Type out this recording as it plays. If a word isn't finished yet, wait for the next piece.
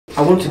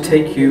I want to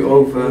take you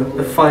over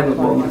the final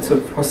moments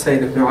of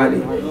Hussein ibn Ali.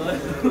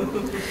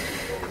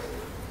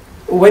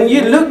 When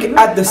you look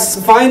at the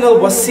final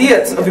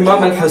wasiyat of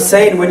Imam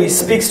al-Hussein when he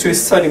speaks to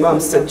his son Imam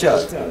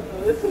Sajjad,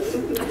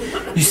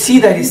 you see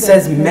that he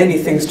says many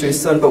things to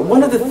his son, but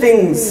one of the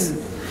things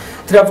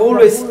that I've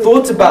always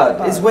thought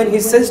about is when he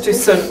says to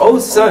his son, "Oh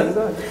son,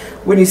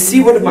 when you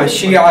see one of my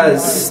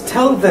Shi'as,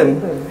 tell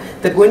them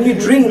that when you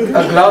drink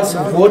a glass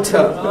of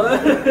water,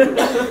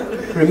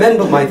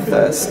 remember my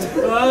thirst."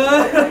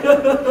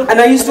 And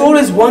I used to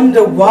always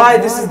wonder why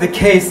this is the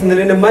case, and then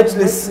in a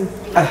majlis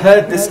I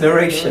heard this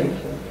narration.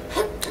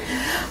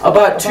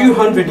 About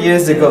 200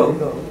 years ago,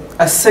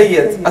 a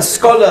Sayyid, a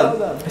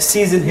scholar,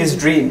 sees in his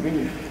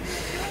dream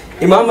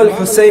Imam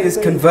al-Hussein is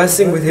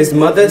conversing with his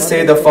mother,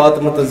 Sayyidah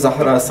Fatima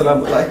al-Zahra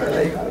salamu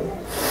alayha.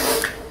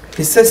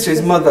 He says to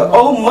his mother,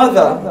 "Oh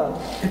mother,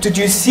 did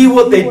you see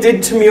what they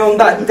did to me on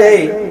that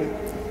day?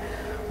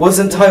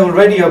 Wasn't I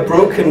already a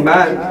broken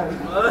man?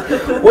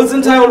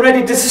 Wasn't I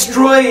already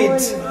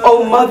destroyed?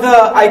 Oh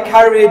mother, I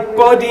carried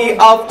body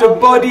after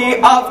body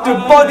after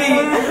body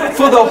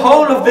for the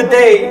whole of the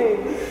day.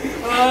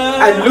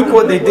 And look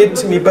what they did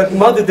to me. But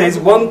mother, there's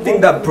one thing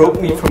that broke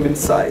me from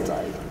inside."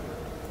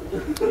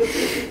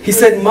 He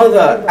said,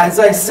 "Mother, as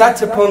I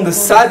sat upon the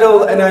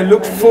saddle and I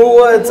looked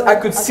forwards, I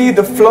could see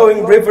the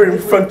flowing river in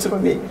front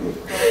of me."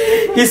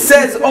 He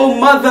says, "Oh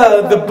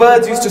mother, the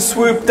birds used to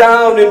swoop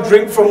down and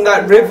drink from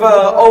that river.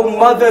 Oh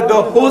mother,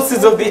 the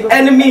horses of the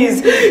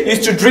enemies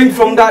used to drink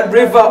from that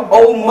river.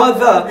 Oh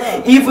mother,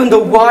 even the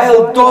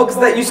wild dogs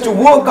that used to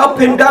walk up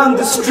and down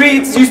the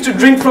streets used to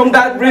drink from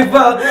that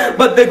river.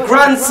 But the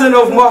grandson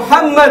of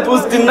Muhammad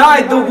was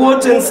denied the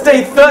water and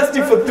stayed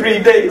thirsty for 3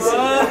 days."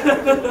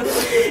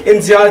 In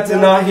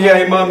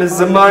Ziyartanahiya Imam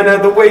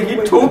al-Zamana, the way he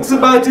talks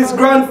about his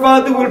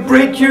grandfather will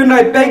break you, and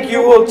I beg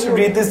you all to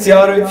read this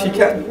ziyarah if you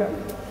can.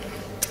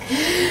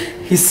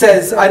 He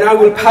says, and I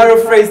will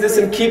paraphrase this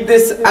and keep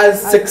this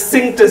as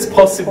succinct as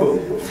possible.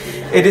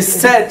 It is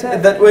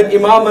said that when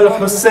Imam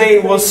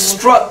al-Hussein was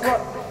struck,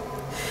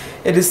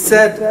 it is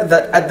said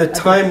that at the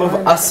time of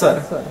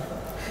Asr,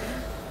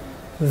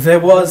 there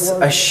was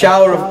a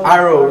shower of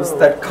arrows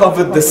that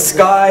covered the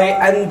sky,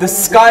 and the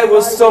sky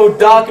was so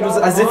dark it was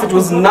as if it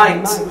was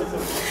night.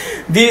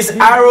 These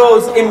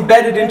arrows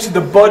embedded into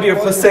the body of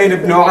Hussein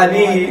ibn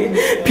Ali.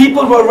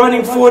 People were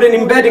running forward and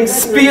embedding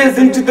spears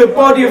into the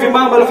body of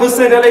Imam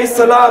al-Hussein alayhi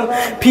salam.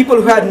 People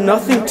who had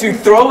nothing to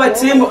throw at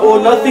him or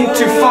nothing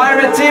to fire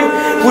at him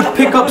would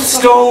pick up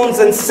stones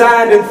and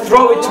sand and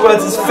throw it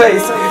towards his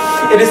face.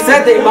 It is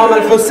said that Imam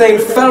al-Hussein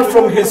fell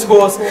from his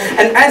horse,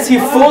 and as he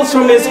falls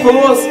from his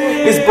horse,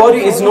 his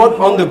body is not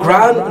on the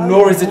ground,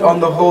 nor is it on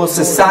the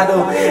horse's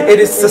saddle. It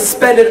is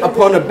suspended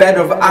upon a bed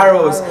of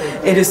arrows.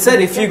 It is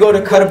said if you go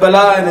to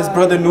Karbala, and his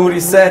brother Nouri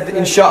said,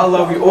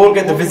 inshallah, we all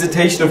get the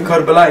visitation of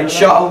Karbala,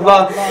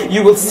 inshallah,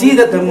 you will see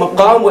that the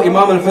maqam where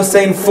Imam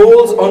al-Hussein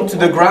falls onto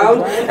the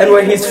ground and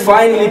where he's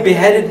finally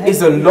beheaded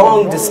is a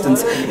long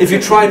distance. If you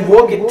try and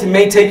walk, it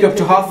may take you up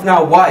to half an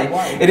hour. Why?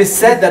 It is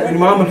said that when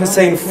Imam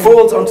al-Hussein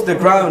falls onto the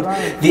ground,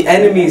 the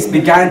enemies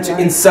began to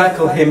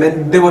encircle him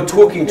and they were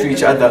talking to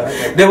each other.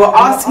 They were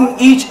asking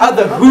each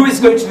other who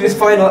is going to do this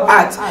final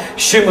act.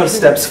 Shimr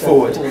steps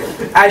forward.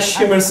 As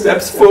Shimr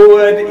steps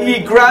forward, he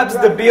grabs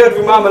the beard of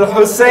Imam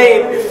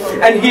al-Hussein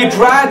and he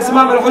drags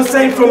Imam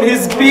al-Hussein from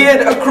his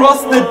beard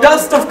across the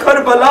dust of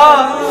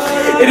Karbala.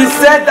 It is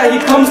said that he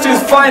comes to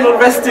his final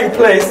resting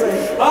place.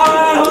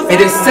 It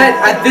is said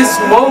at this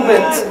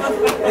moment,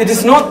 it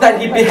is not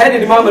that he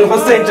beheaded Imam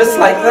al-Hussein just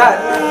like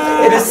that.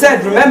 It is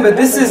said, remember,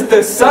 this is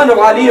the son of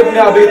Ali ibn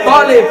Abi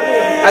Talib.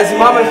 As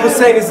Imam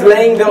al-Hussein is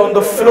laying there on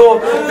the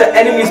floor, the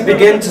enemies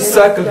began to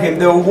circle him.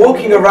 They were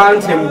walking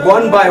around him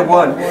one by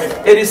one.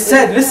 It is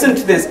said, listen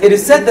to this, it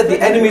is said that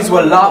the enemies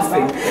were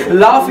laughing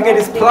at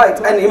his plight.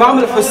 And Imam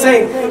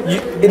al-Hussein,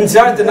 in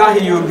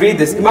Ziyartanahi you will read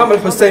this, Imam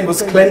al-Hussein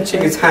was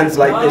clenching his hands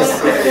like this.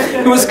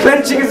 He was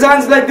clenching his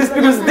hands like this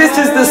because this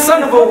is the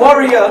son of a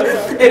warrior.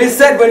 It is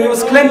said when he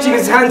was clenching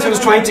his hands, he was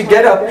trying to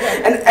get up.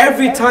 And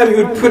every time he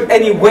would put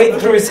any weight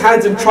through his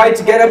hands and try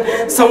to get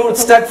up, someone would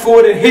step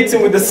forward and hit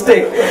him with a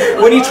stick.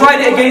 When he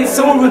tried it again,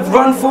 someone would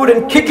run forward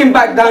and kick him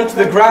back down to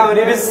the ground.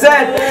 It is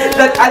said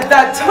that at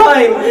that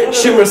time,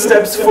 Shimr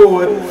steps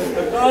forward.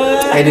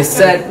 It is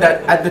said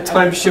that at the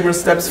time Shimr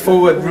steps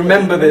forward,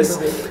 remember this,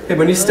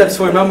 when he steps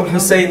forward, Imam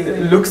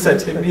Hussein looks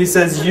at him. He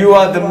says, "You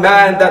are the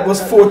man that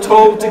was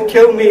foretold to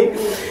kill me."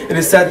 It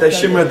is said that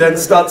Shimr then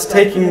starts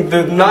taking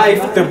the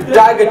knife, the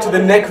dagger to the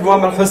neck of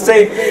Imam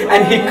Hussein,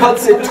 and he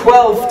cuts it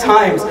 12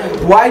 times.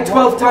 Why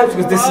 12 times?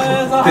 Because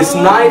this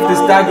knife,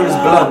 this dagger is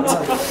blunt.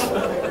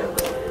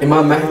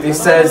 Imam Mahdi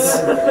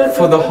says,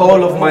 "For the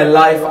whole of my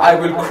life I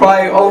will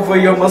cry over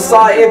your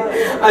masa'ib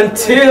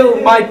until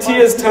my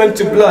tears turn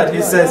to blood."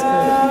 He says,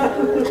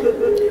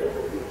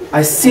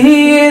 "I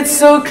see it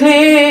so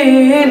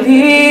clearly,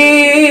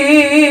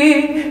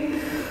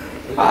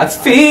 I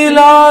feel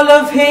all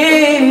of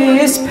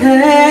his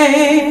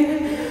pain.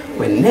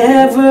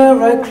 Whenever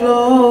I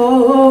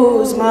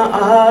close my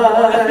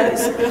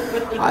eyes,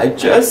 I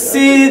just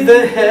see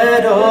the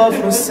head of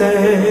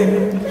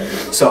Hussein.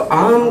 So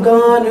I'm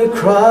gonna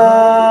cry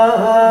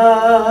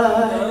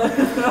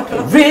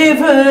a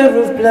river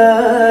of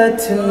blood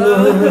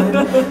tonight.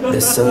 The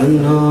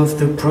son of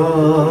the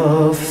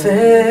prophet,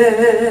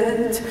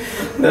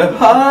 the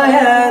high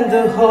and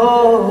the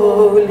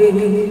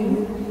holy,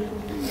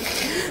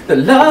 the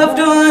loved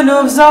one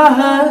of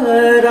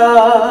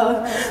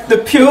Zahra, the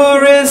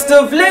purest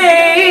of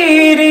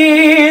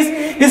ladies.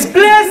 His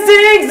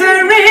blessings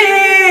are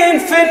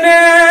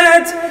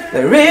infinite.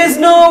 There is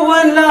no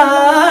one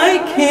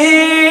like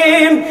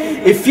him.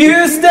 If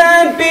you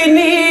stand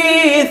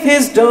beneath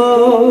his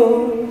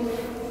door,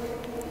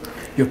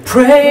 your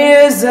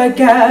prayers are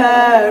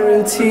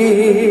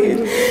guaranteed.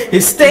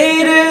 His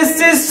status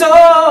is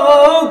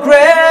so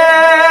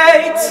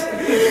great,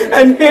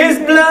 and his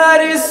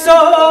blood is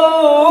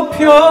so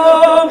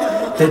pure.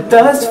 The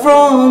dust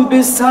from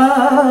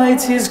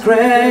beside his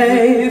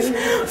grave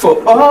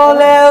for all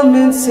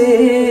ailments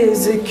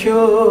is a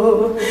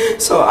cure.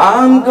 So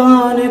I'm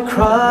gonna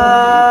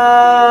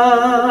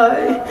cry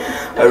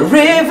a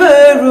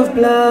river of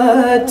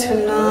blood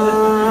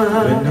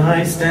tonight. When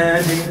I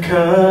stand in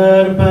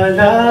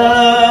Karbala,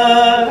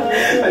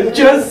 I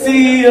just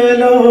see a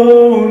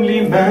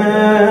lonely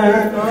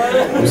man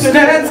who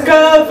stands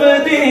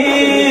covered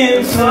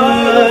in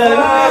blood,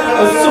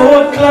 a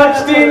sword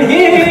clutched in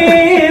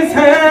his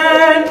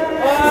hand.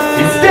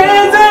 He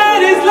stares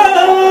at his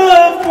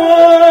loved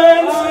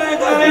ones,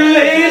 they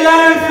lay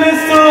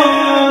lifeless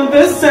on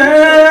the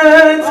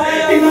sands.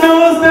 He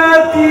knows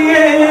that the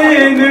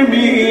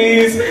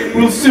enemies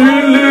will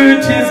soon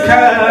loot his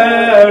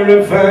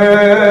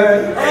caravan.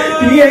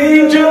 The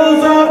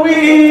angels are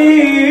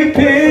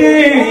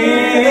weeping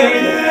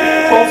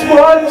whilst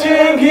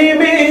watching him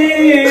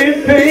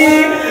in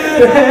pain.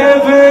 The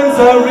heavens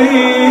are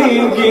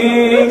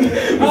ringing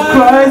with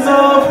cries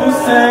of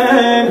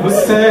Hussein,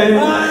 Hussein.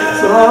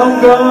 So I'm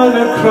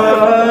gonna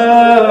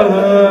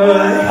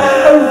cry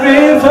a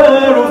river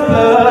of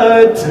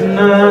blood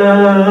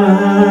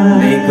tonight.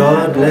 May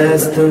God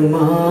bless the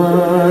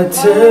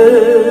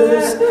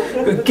martyrs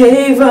who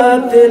gave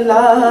up their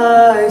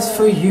lives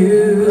for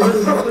you,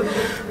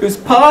 whose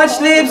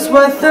parched lips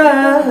were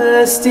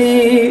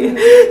thirsty,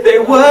 they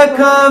were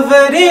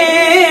covered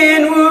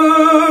in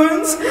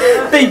wounds.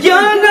 The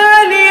young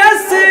Ali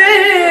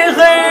Asir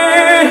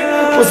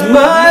was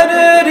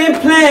murdered in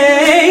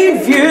plain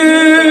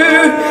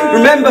view.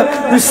 Remember,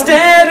 who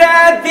stared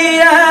at the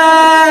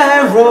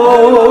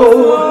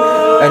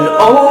arrow and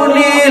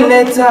only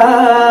let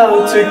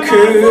out a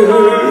coup.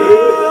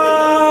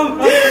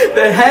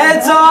 The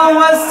heads all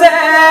were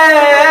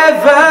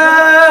severed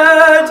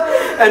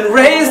and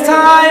raised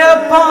high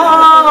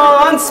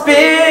upon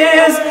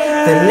spears.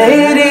 The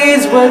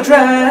ladies were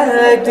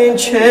dragged in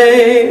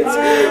chains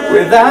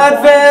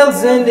without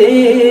veils and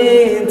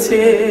in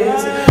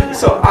tears.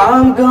 So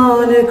I'm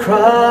gonna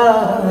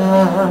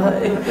cry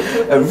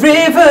a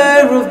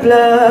river of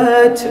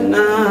blood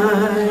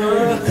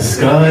tonight. The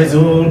skies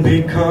all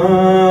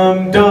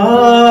become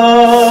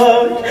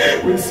dark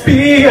with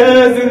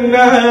spears and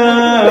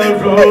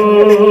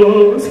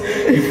arrows.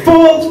 He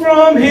falls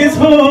from his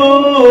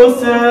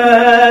horses,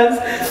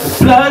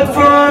 the blood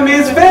from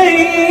his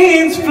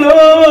veins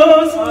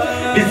flows.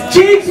 His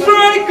cheeks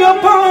strike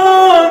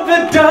upon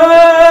the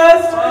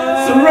dust,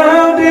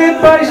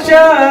 surrounded by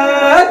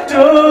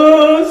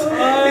shadows.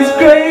 His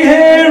grey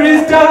hair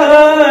is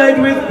dyed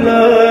with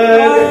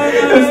blood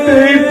as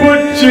they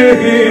butcher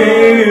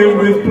him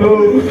with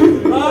blows.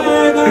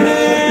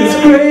 His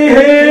grey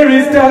hair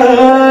is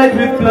dyed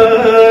with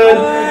blood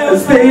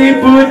as they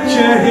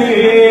butcher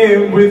him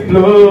with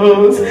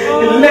blows.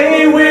 He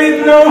lay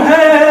with no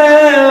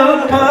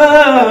helper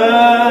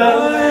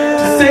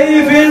to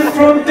save him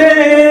from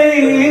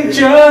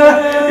danger.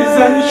 His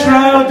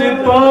unshrouded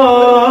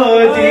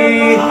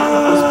body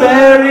was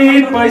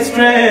buried by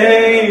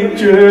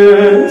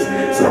strangers.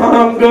 So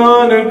I'm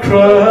gonna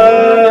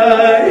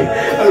cry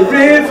a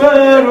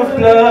river of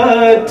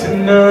blood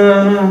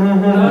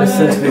tonight.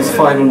 Listen to these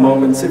final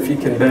moments if you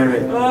can bear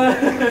it.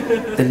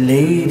 The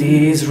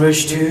ladies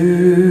rush to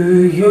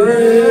you,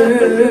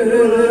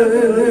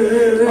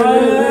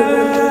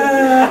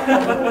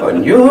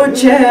 on your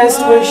chest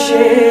was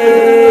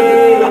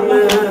shame.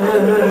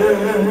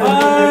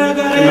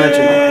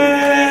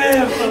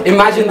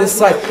 Imagine this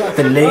sight.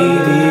 The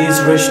ladies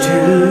rush to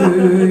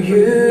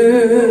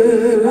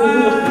you,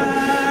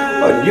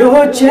 on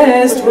your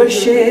chest was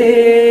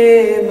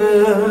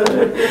shimmered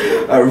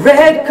a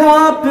red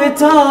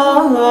carpet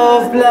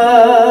of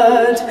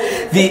blood,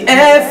 the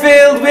air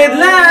filled with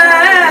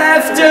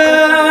laughter.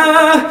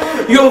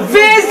 Your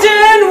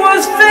vision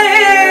was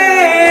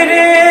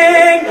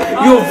fading,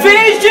 your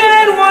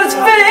vision was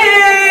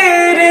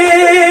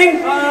fading,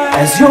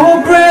 as your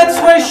breaths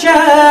were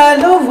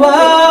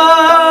shallower.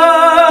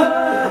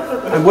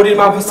 And what did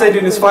Imam Hussein do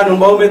in his final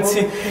moments?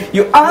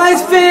 Your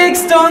eyes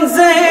fixed on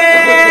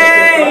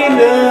Zainab,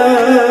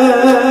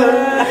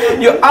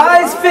 your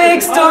eyes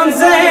fixed on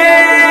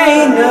Zainab.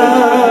 Zainab,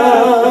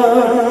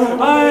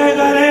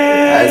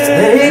 as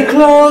they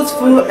close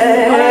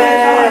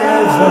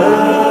forever.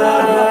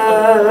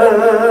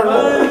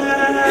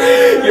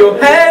 Your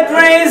head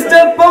raised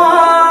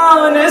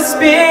upon a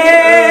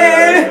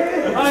spear,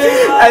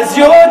 as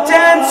your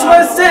tents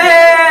were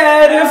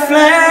set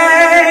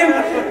aflame.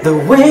 The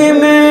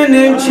women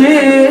and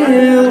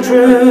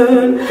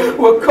children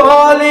were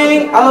calling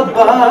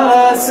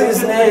Abbas's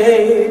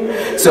name.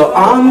 So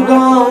I'm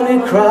gonna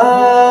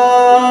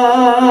cry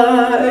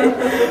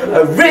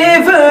a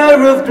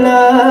river of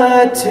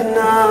blood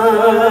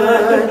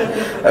tonight,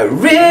 a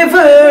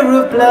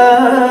river of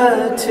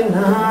blood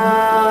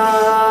tonight.